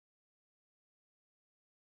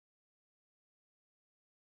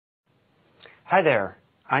Hi there,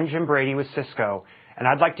 I'm Jim Brady with Cisco, and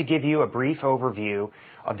I'd like to give you a brief overview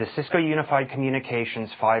of the Cisco Unified Communications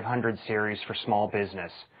 500 series for small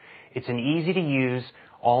business. It's an easy-to-use,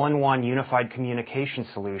 all-in-one unified communication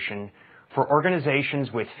solution for organizations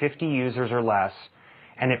with 50 users or less,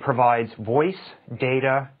 and it provides voice,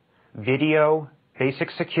 data, video,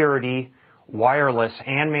 basic security, wireless,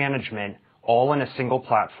 and management all in a single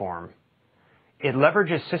platform. It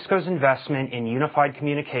leverages Cisco's investment in unified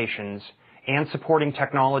communications and supporting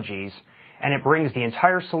technologies, and it brings the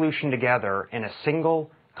entire solution together in a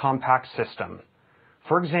single, compact system.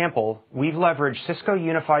 For example, we've leveraged Cisco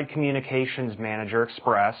Unified Communications Manager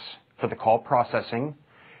Express for the call processing,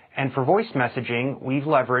 and for voice messaging, we've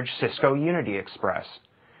leveraged Cisco Unity Express.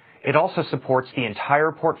 It also supports the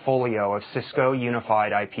entire portfolio of Cisco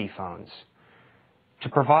Unified IP phones. To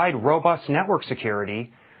provide robust network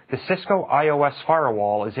security, the Cisco iOS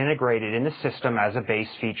firewall is integrated in the system as a base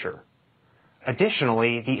feature.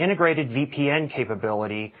 Additionally, the integrated VPN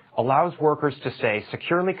capability allows workers to stay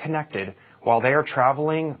securely connected while they are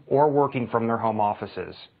traveling or working from their home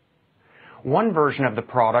offices. One version of the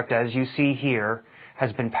product, as you see here,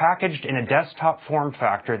 has been packaged in a desktop form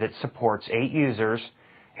factor that supports 8 users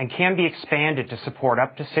and can be expanded to support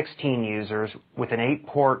up to 16 users with an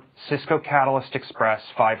 8-port Cisco Catalyst Express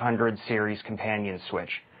 500 series companion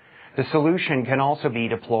switch. The solution can also be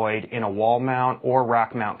deployed in a wall mount or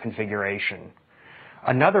rack mount configuration.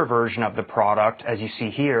 Another version of the product, as you see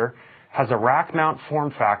here, has a rack mount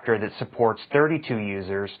form factor that supports 32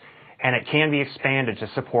 users, and it can be expanded to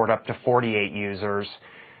support up to 48 users,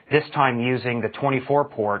 this time using the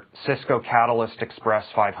 24-port Cisco Catalyst Express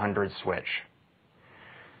 500 switch.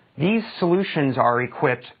 These solutions are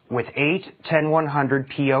equipped with 8 10100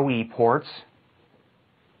 PoE ports,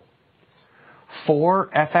 4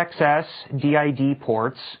 FXS DID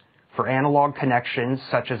ports for analog connections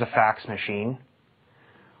such as a fax machine,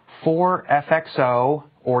 4 FXO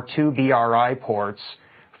or 2 BRI ports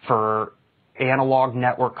for analog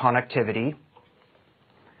network connectivity.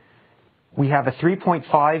 We have a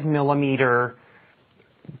 3.5 millimeter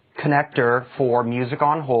connector for music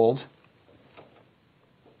on hold.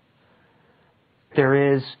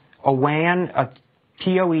 There is a WAN, a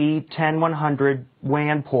PoE 10100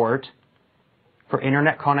 WAN port for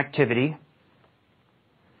internet connectivity.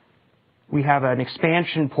 We have an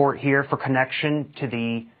expansion port here for connection to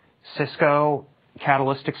the Cisco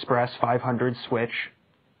Catalyst Express 500 switch.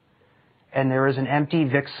 And there is an empty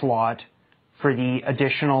VIC slot for the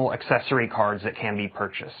additional accessory cards that can be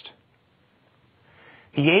purchased.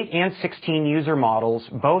 The 8 and 16 user models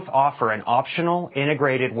both offer an optional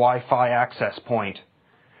integrated Wi-Fi access point,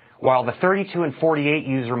 while the 32 and 48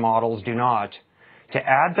 user models do not. To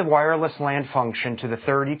add the wireless LAN function to the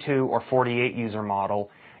 32 or 48 user model,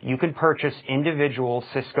 you can purchase individual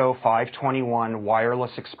Cisco 521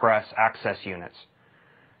 Wireless Express access units.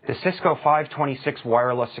 The Cisco 526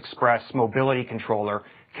 Wireless Express mobility controller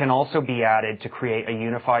can also be added to create a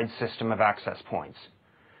unified system of access points.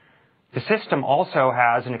 The system also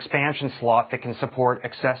has an expansion slot that can support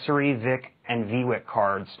accessory VIC and VWIC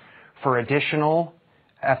cards for additional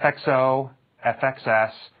FXO,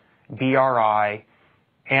 FXS, BRI,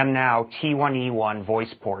 and now T1E1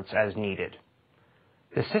 voice ports as needed.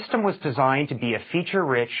 The system was designed to be a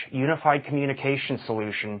feature-rich, unified communication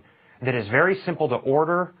solution that is very simple to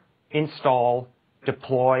order, install,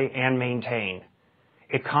 deploy, and maintain.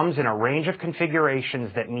 It comes in a range of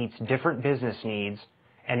configurations that meets different business needs,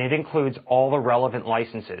 and it includes all the relevant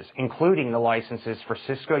licenses, including the licenses for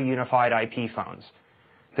Cisco Unified IP phones.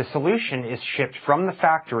 The solution is shipped from the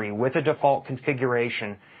factory with a default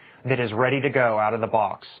configuration that is ready to go out of the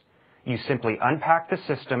box. You simply unpack the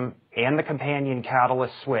system and the companion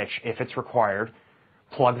Catalyst switch if it's required,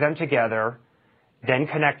 plug them together, then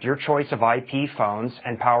connect your choice of IP phones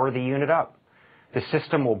and power the unit up. The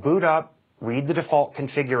system will boot up, read the default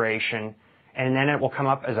configuration, and then it will come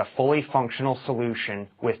up as a fully functional solution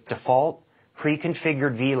with default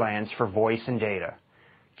pre-configured VLANs for voice and data,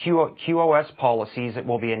 QoS policies that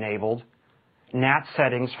will be enabled, NAT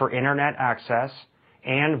settings for internet access,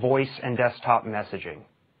 and voice and desktop messaging.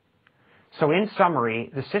 So in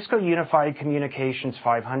summary, the Cisco Unified Communications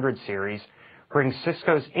 500 series brings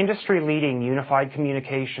Cisco's industry-leading unified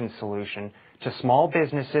communications solution to small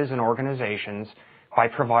businesses and organizations by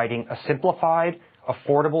providing a simplified,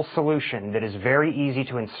 affordable solution that is very easy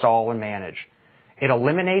to install and manage. It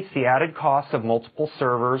eliminates the added costs of multiple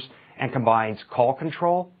servers and combines call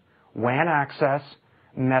control, WAN access,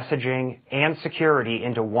 messaging, and security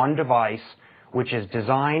into one device, which is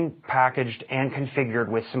designed, packaged, and configured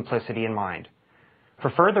with simplicity in mind. For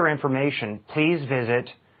further information, please visit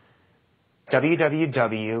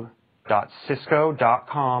www.cisco.com.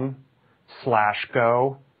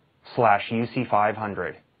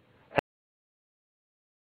 www.cisco.com/go/UC500.